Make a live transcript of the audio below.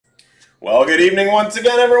Well, good evening once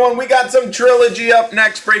again, everyone. We got some Trilogy up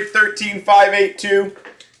next, break 13582.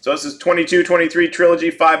 So this is 22-23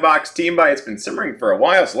 Trilogy 5-box team buy. It's been simmering for a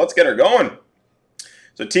while, so let's get her going.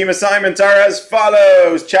 So team assignments are as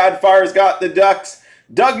follows. Chad Farr's got the Ducks.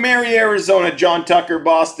 Doug Mary, Arizona. John Tucker,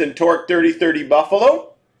 Boston. Torque 30-30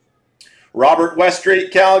 Buffalo. Robert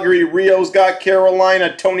Westrate, Calgary. Rio's got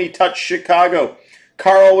Carolina. Tony Touch, Chicago.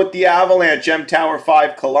 Carl with the Avalanche. M Tower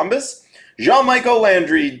 5, Columbus. Jean-Michael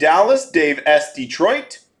Landry, Dallas. Dave S.,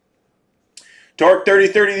 Detroit. Torque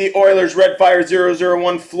 30-30, the Oilers. Redfire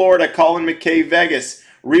 001, Florida. Colin McKay, Vegas.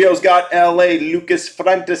 Rio's got LA. Lucas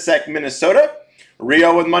Frantisek, Minnesota.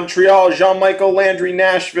 Rio with Montreal. Jean-Michael Landry,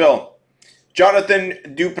 Nashville.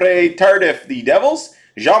 Jonathan Dupre Tardif, the Devils.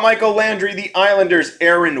 Jean-Michael Landry, the Islanders.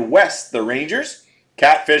 Aaron West, the Rangers.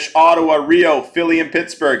 Catfish, Ottawa. Rio, Philly, and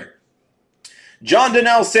Pittsburgh. John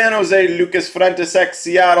Donnell, San Jose. Lucas Frantisek,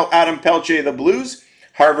 Seattle. Adam Pelche, the Blues.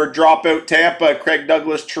 Harvard dropout, Tampa. Craig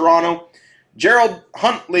Douglas, Toronto. Gerald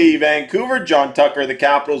Huntley, Vancouver. John Tucker, the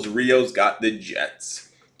Capitals. Rio's got the Jets.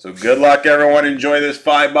 So good luck, everyone. Enjoy this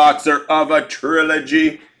 5-boxer of a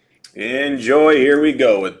Trilogy. Enjoy. Here we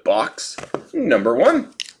go with box number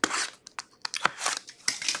 1.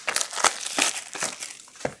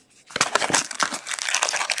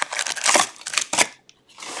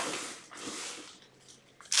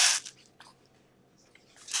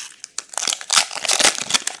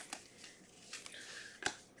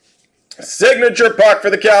 Signature puck for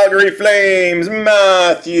the Calgary Flames,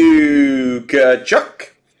 Matthew Tkachuk.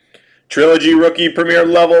 Trilogy Rookie Premier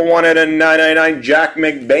Level 1 at a $9.99, Jack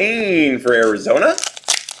McBain for Arizona.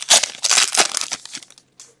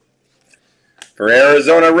 For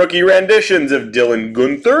Arizona, Rookie Renditions of Dylan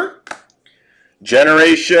Guenther.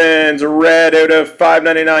 Generations Red out of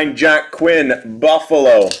 $5.99, Jack Quinn,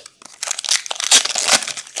 Buffalo.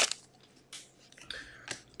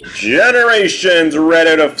 Generations Red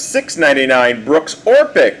out of $6.99, Brooks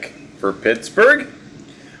Orpik for Pittsburgh.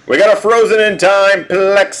 We got a Frozen in Time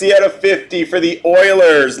Plexi out of 50 for the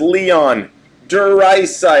Oilers, Leon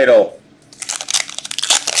Draisaitl.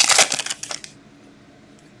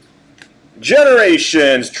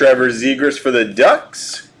 Generations Trevor Zegras for the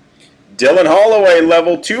Ducks. Dylan Holloway,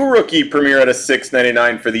 Level 2 Rookie Premier out of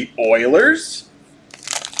 $6.99 for the Oilers.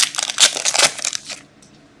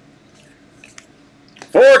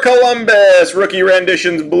 For Columbus, Rookie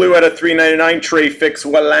Renditions Blue out of $3.99, Trey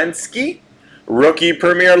Fix-Wolansky. Rookie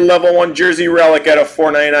Premier Level 1 Jersey Relic out of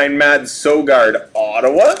 $4.99, Mad Sogard,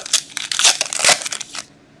 Ottawa.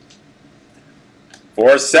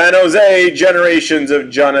 For San Jose, Generations of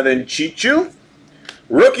Jonathan Chichu.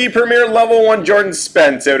 Rookie Premier Level 1 Jordan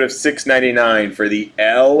Spence out of $6.99 for the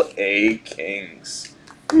LA Kings.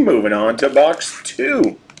 Moving on to box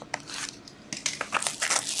 2.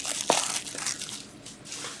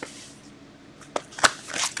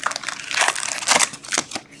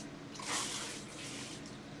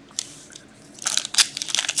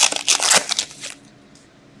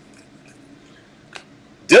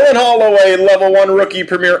 Dylan Holloway, Level 1 Rookie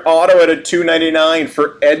Premier Auto at a $2.99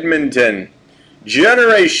 for Edmonton.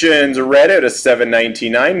 Generations Red out of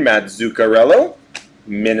 $7.99, Matt Zuccarello,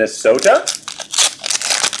 Minnesota.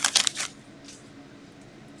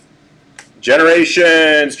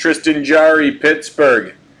 Generations Tristan Jarry,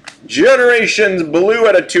 Pittsburgh. Generations Blue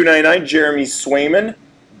at a $2.99, Jeremy Swayman,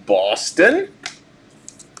 Boston.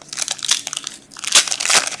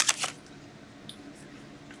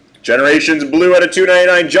 Generations Blue at a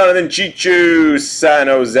 $2.99, Jonathan Chichu, San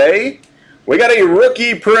Jose. We got a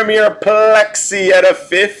Rookie Premier Plexi at a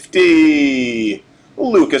 50.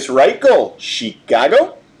 Lucas Reichel,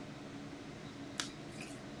 Chicago.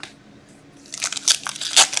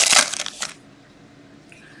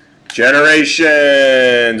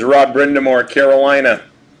 Generations Rod Brindamore, Carolina.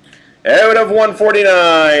 Out of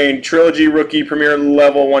 149, Trilogy Rookie Premier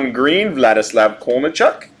Level 1 Green, Vladislav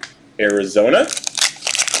Kolnichuk, Arizona.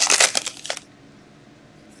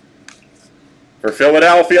 For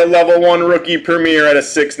Philadelphia, Level 1 Rookie Premier at a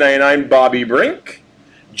 $6.99, Bobby Brink.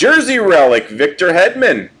 Jersey Relic, Victor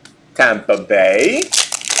Hedman, Tampa Bay.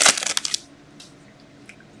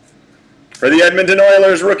 For the Edmonton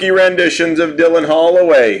Oilers, Rookie Renditions of Dylan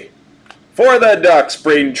Holloway. For the Ducks,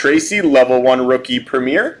 Braden Tracy, Level 1 Rookie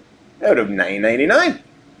Premier out of $9.99.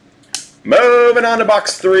 Moving on to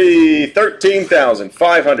box 3,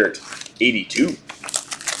 13,582.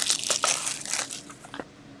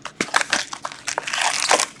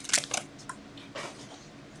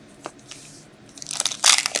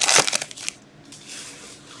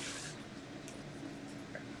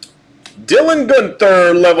 Dylan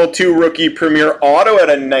Guenther, Level 2 Rookie Premier Auto at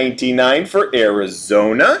a $99 for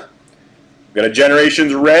Arizona. Got a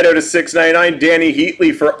Generations Red out of 699, Danny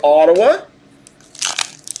Heatley for Ottawa.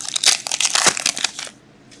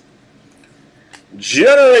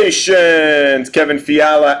 Generations, Kevin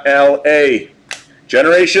Fiala, LA.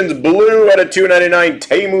 Generations Blue out of 299,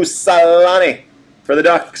 Teemu Salani for the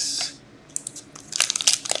Ducks.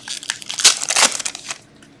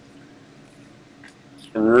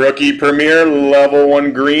 Rookie Premier, level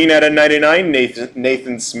 1 green out of 99,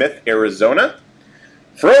 Nathan Smith, Arizona.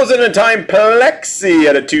 Frozen in Time Plexi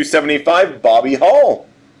out of 275, Bobby Hall,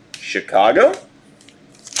 Chicago.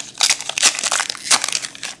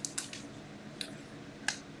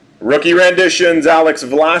 Rookie Renditions, Alex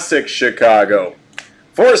Vlasic, Chicago.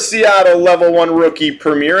 For Seattle, level 1 rookie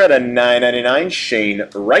Premier at a $9.99, Shane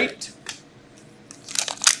Wright.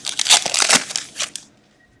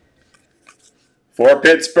 For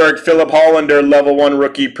Pittsburgh, Philip Hollander, level 1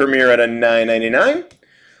 rookie Premier at a $9.99.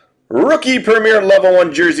 Rookie Premier level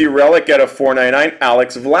 1 jersey relic at a $4.99,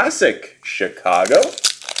 Alex Vlasic, Chicago.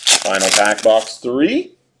 Final pack box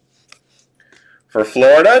 3. For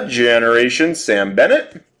Florida, Generation, Sam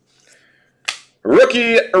Bennett.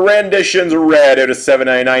 Rookie Renditions Red out of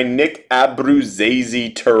 $7.99, Nick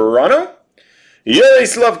Abruzzese, Toronto. Yuri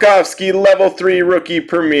Slavkovsky, level 3 rookie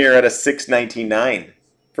Premier at a $6.99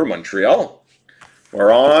 for Montreal.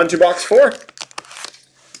 We're on to box 4.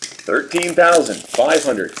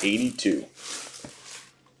 13,582.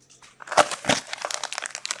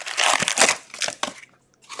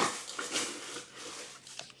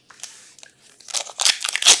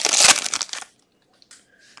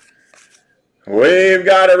 We've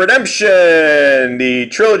got a redemption. The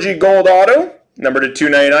Trilogy Gold Auto, number to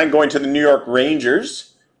 299, going to the New York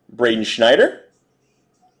Rangers, Braden Schneider.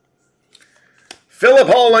 Philip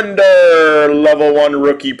Hollander, level 1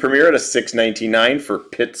 rookie Premier at a $6.99 for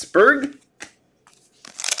Pittsburgh.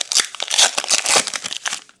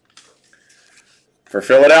 For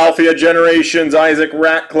Philadelphia, Generations, Isaac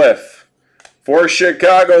Ratcliffe. For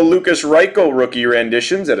Chicago, Lucas Reichel, rookie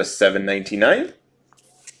renditions at a $7.99.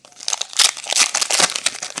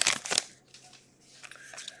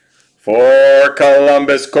 For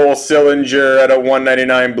Columbus, Cole Sillinger at a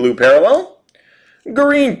 $1.99 blue parallel.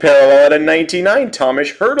 Green parallel at a $99,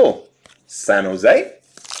 Thomas Hertl, San Jose.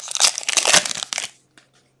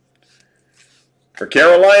 For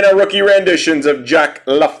Carolina, rookie renditions of Jack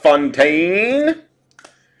LaFontaine.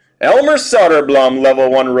 Elmer Soderblom,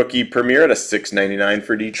 level 1 rookie Premier at a $6.99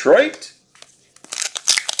 for Detroit.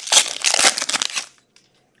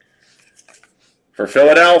 For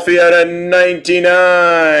Philadelphia at a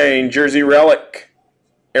 $99, jersey relic,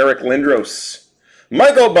 Eric Lindros.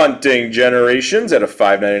 Michael Bunting, Generations at a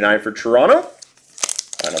 $5.99 for Toronto.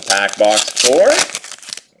 Final pack box 4.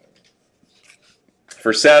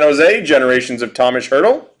 For San Jose, Generations of Thomas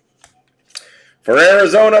Hertl. For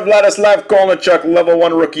Arizona, Vladislav Kovalchuk, level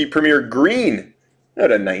 1 rookie Premier Green at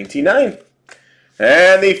a $99.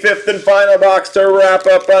 And the 5th and final box to wrap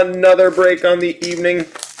up another break on the evening.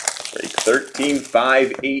 Break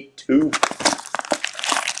 13,582.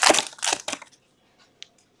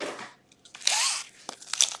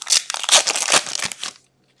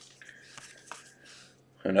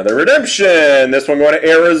 Another redemption. This one going to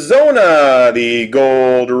Arizona. The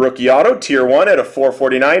gold rookie auto, tier 1 at a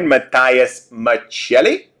 $4.49. Matthias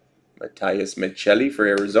Maccelli. Matthias Maccelli for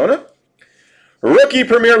Arizona. Rookie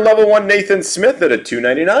Premier level 1 Nathan Smith at a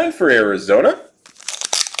 $2.99 for Arizona.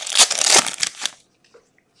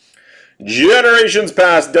 Generations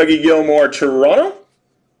Past, Dougie Gilmour, Toronto.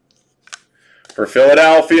 For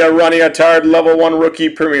Philadelphia, Ronnie Attard, level 1 rookie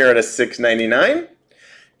Premier at a $6.99.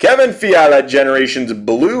 Kevin Fiala, Generations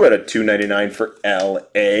Blue at a $2.99 for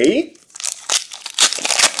LA.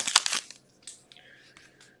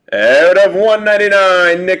 Out of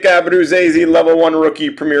 $1.99, Nick Abruzzese, level 1 rookie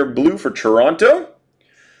Premier Blue for Toronto.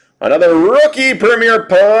 Another rookie Premier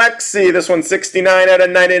Plexi, this one 69 out of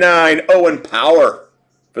 99, Owen Power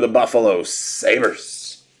for the Buffalo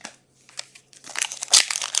Sabres.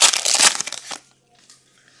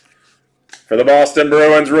 For the Boston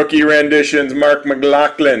Bruins, rookie renditions, Mark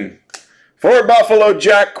McLaughlin. For Buffalo,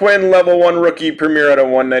 Jack Quinn, level 1 rookie Premier at a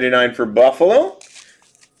 $1.99 for Buffalo.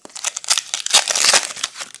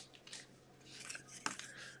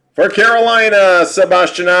 For Carolina,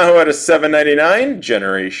 Sebastian Aho at a $7.99,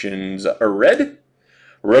 Generations Red.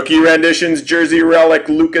 Rookie renditions, jersey relic,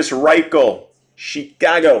 Lucas Reichel,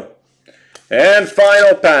 Chicago. And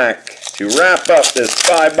final pack to wrap up this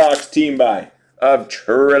 5-box team buy of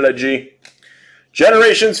Trilogy.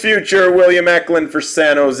 Generations Future, William Eklund for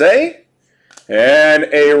San Jose. And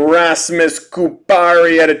a Rasmus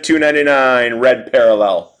Kupari at a $2.99 red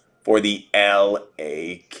parallel for the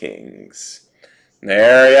LA Kings.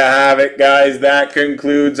 There you have it, guys. That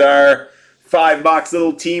concludes our 5-box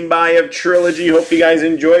little team buy of Trilogy. Hope you guys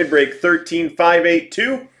enjoyed. Break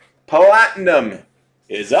 13582. Platinum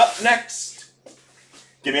is up next.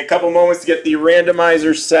 Give me a couple moments to get the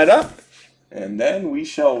randomizer set up, and then we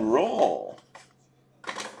shall roll.